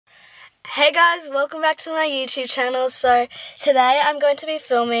Hey guys, welcome back to my YouTube channel. So today I'm going to be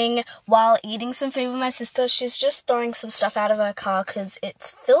filming while eating some food with my sister. She's just throwing some stuff out of her car because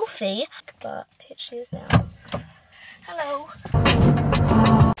it's filthy, but here she is now. Hello.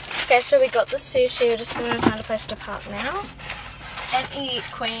 Okay, so we got the sushi. We're just going to find a place to park now and eat,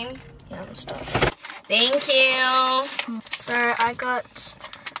 Queen. Yeah, I'm starving. Thank you. So I got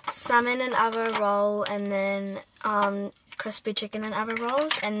salmon and avo roll, and then crispy chicken and avo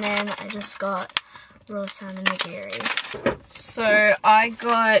rolls, and then I just got raw salmon nigiri. So I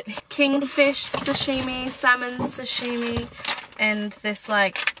got kingfish sashimi, salmon sashimi, and this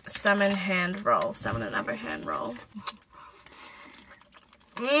like salmon hand roll, salmon and avo hand roll.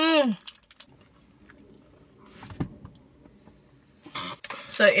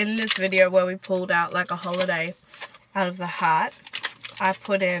 So in this video where we pulled out like a holiday out of the hat, I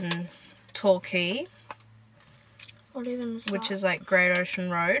put in Torquay. What even is that? Which is like Great Ocean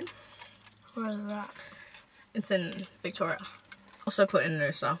Road. Where is that? It's in Victoria. Also put in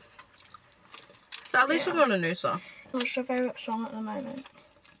Noosa. So at least we're going to Noosa. What's your favourite song at the moment?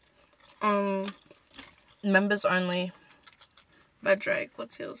 Members Only by Drake.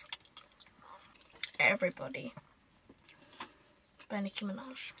 What's yours? Everybody by Nicki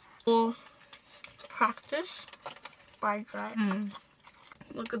Minaj. Or Practice by Drake.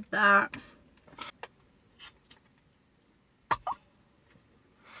 Look at that.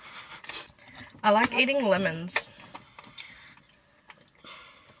 I like eating lemons.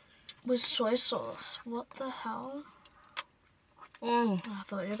 With soy sauce. What the hell? Oh, I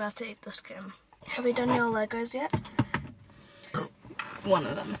thought you were about to eat the skin. Have you done your Legos yet? one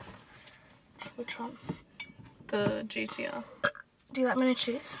of them. Which one? The GTR. Do you like mini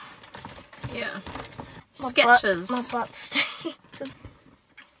cheese? Yeah. My Sketches. My butt stinks.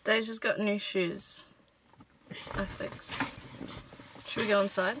 Deja's got new shoes. Essex. Should we go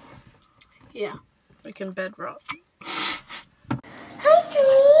inside? Yeah. We can bed rot. Hi,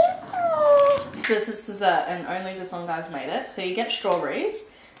 Dream. Because this is and only this one guy's made it. So you get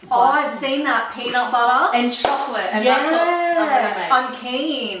strawberries. I've seen that peanut butter and chocolate, and that's what I'm gonna make. I'm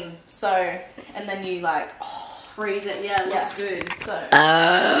keen. So, and then you like Freeze it, yeah, it looks good.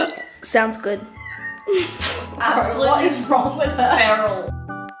 So Sounds good. Absolutely. what is wrong with her? Feral.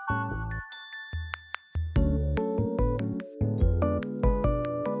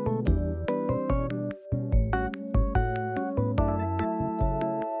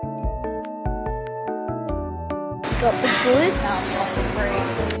 Got the goods.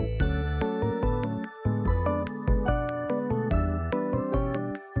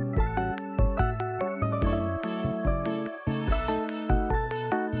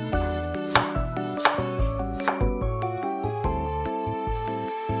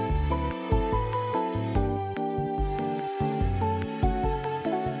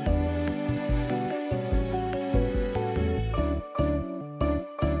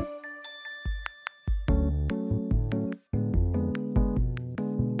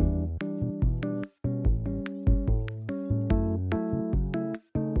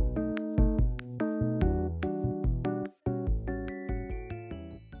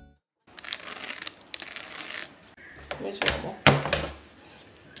 Miserable.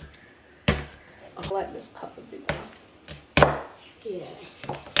 I like this cup would be better.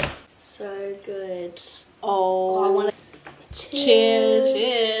 Yeah. So good. Oh, I want to. cheers.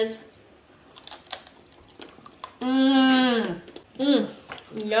 Cheers.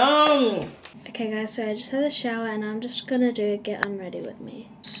 Yum. Okay guys, so I just had a shower and I'm just gonna do Get Unready With Me.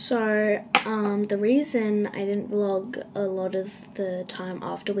 So, the reason I didn't vlog a lot of the time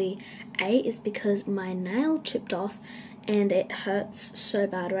after we ate is because my nail chipped off and it hurts so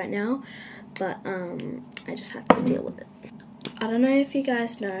bad right now, but I just have to deal with it. I don't know if you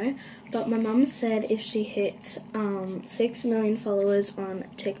guys know, but my mum said if she hits 6 million followers on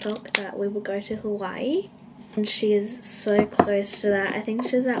TikTok that we will go to Hawaii. And she is so close to that. I think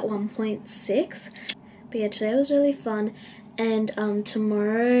she's at 1.6. But yeah, today was really fun. And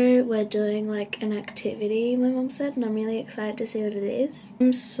tomorrow we're doing like an activity, my mum said, and I'm really excited to see what it is.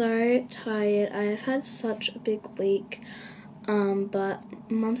 I'm so tired. I have had such a big week. But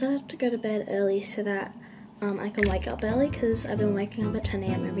mum said I have to go to bed early so that I can wake up early because I've been waking up at 10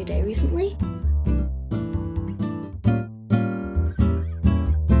 AM every day recently.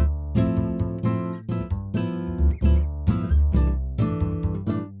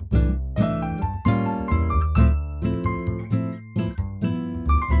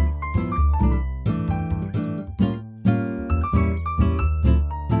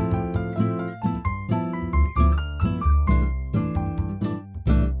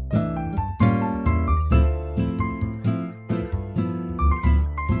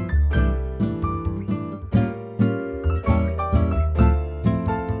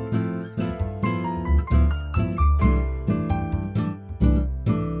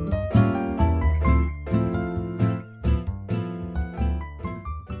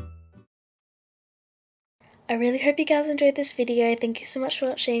 I really hope you guys enjoyed this video. Thank you so much for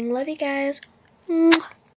watching. Love you guys. Mwah.